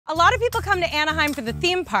A lot of people come to Anaheim for the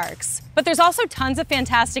theme parks, but there's also tons of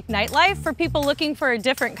fantastic nightlife for people looking for a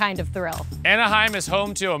different kind of thrill. Anaheim is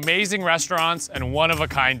home to amazing restaurants and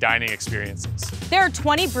one-of-a-kind dining experiences. There are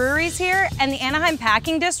 20 breweries here, and the Anaheim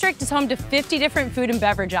Packing District is home to 50 different food and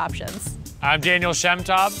beverage options. I'm Daniel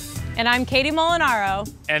Shemtob. And I'm Katie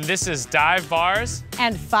Molinaro. And this is Dive Bars.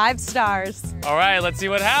 And 5 stars. All right, let's see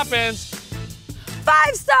what happens.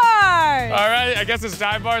 5 stars! All right, I guess it's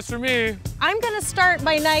Dive Bars for me. I'm gonna start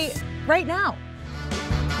my night right now.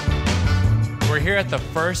 We're here at the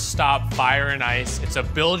First Stop Fire and Ice. It's a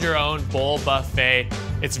build-your-own bowl buffet.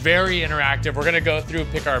 It's very interactive. We're gonna go through,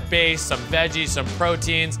 pick our base, some veggies, some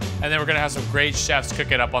proteins, and then we're gonna have some great chefs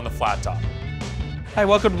cook it up on the flat top. Hi,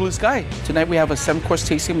 welcome to Blue Sky. Tonight we have a 7-course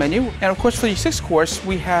tasting menu, and of course for the 6th course,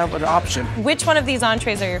 we have an option. Which one of these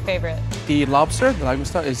entrees are your favorite? The lobster, the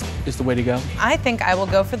langosta, is the way to go. I think I will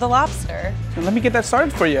go for the lobster. And let me get that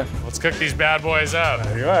started for you. Let's cook these bad boys up.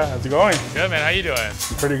 There you are. How's it going? Good, man. How you doing?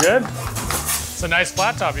 Pretty good. It's a nice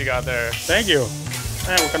flat top you got there. Thank you.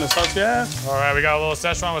 And what kind of sauce you have? All right, we got a little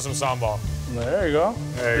Szechuan with some sambal. There you go.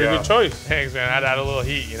 There you go. Good choice. Thanks, man. I had to add a little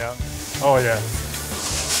heat, you know? Oh, yeah.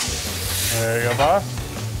 There you go,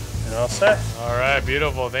 boss. You're all set. All right,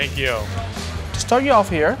 beautiful. Thank you. To start you off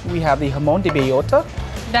here, we have the jamón de bellota.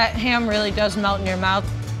 That ham really does melt in your mouth,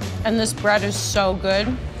 and this bread is so good.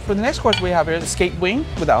 For the next course, we have here the skate wing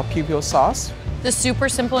with our piu-piu sauce. The super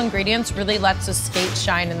simple ingredients really lets the skate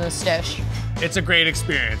shine in this dish. It's a great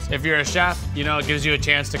experience. If you're a chef, you know, it gives you a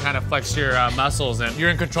chance to kind of flex your muscles, and you're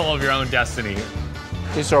in control of your own destiny.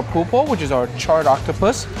 This is our pulpo, which is our charred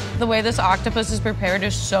octopus. The way this octopus is prepared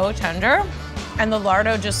is so tender, and the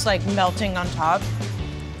lardo just like melting on top.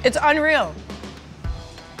 It's unreal.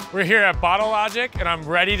 We're here at Bottle Logic, and I'm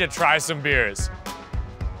ready to try some beers.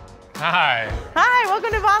 Hi. Hi,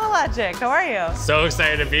 welcome to Bottle Logic. How are you? So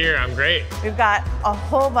excited to be here. I'm great. We've got a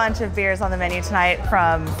whole bunch of beers on the menu tonight,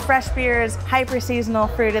 from fresh beers, hyper-seasonal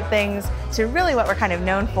fruited things, to really what we're kind of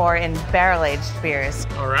known for in barrel-aged beers.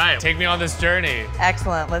 All right, take me on this journey.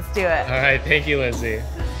 Excellent, let's do it. All right, thank you, Lindsay.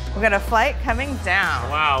 We've got a flight coming down.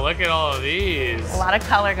 Wow, look at all of these. A lot of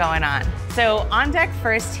color going on. So on deck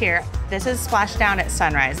first here, this is Splashdown at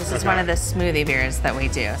Sunrise. This is one of the smoothie beers that we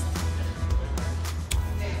do.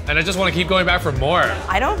 And I just want to keep going back for more.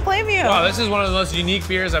 I don't blame you. Wow, this is one of the most unique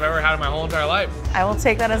beers I've ever had in my whole entire life. I will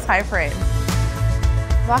take that as high praise.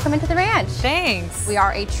 Welcome into the ranch. Thanks. We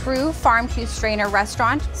are a true farm-to strainer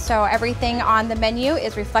restaurant, so everything on the menu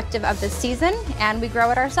is reflective of the season, and we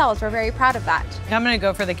grow it ourselves. We're very proud of that. I'm gonna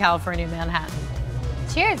go for the California Manhattan.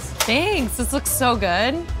 Cheers. Thanks, this looks so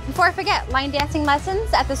good. Before I forget, line dancing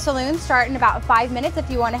lessons at the saloon start in about 5 minutes if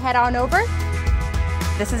you want to head on over.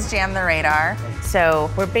 This is Jam the Radar.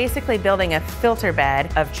 So we're basically building a filter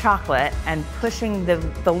bed of chocolate and pushing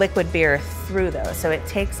the liquid beer through those. So it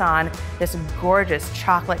takes on this gorgeous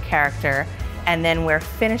chocolate character, and then we're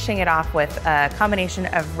finishing it off with a combination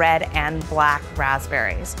of red and black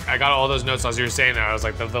raspberries. I got all those notes as you were saying there. I was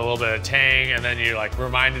like the little bit of tang, and then you like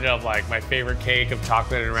reminded of like my favorite cake of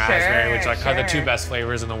chocolate and raspberry, which like are the two best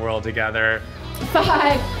flavors in the world together.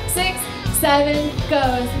 5, 6, 7,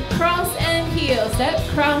 goes. Cross and heel, step,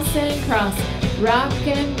 cross and cross. Rock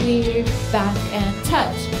and weave, back and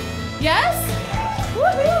touch. Yes?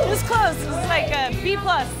 Woohoo! It was close. It was like a B+.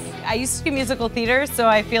 I used to do musical theater, so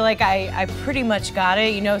I feel like I pretty much got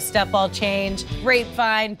it. You know, step all change,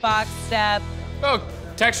 grapevine, box step. Oh,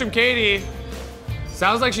 text from Katie.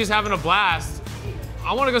 Sounds like she's having a blast.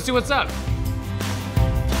 I want to go see what's up.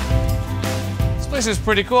 This place is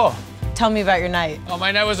pretty cool. Tell me about your night. Oh,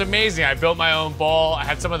 my night was amazing. I built my own bowl. I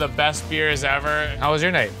had some of the best beers ever. How was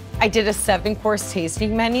your night? I did a 7-course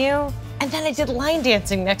tasting menu, and then I did line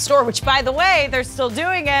dancing next door, which, by the way, they're still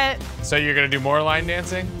doing it. So you're gonna do more line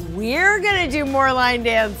dancing? We're gonna do more line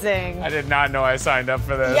dancing. I did not know I signed up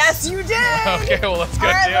for this. Yes, you did! Okay, well, let's go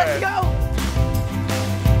All right, do let's it. go.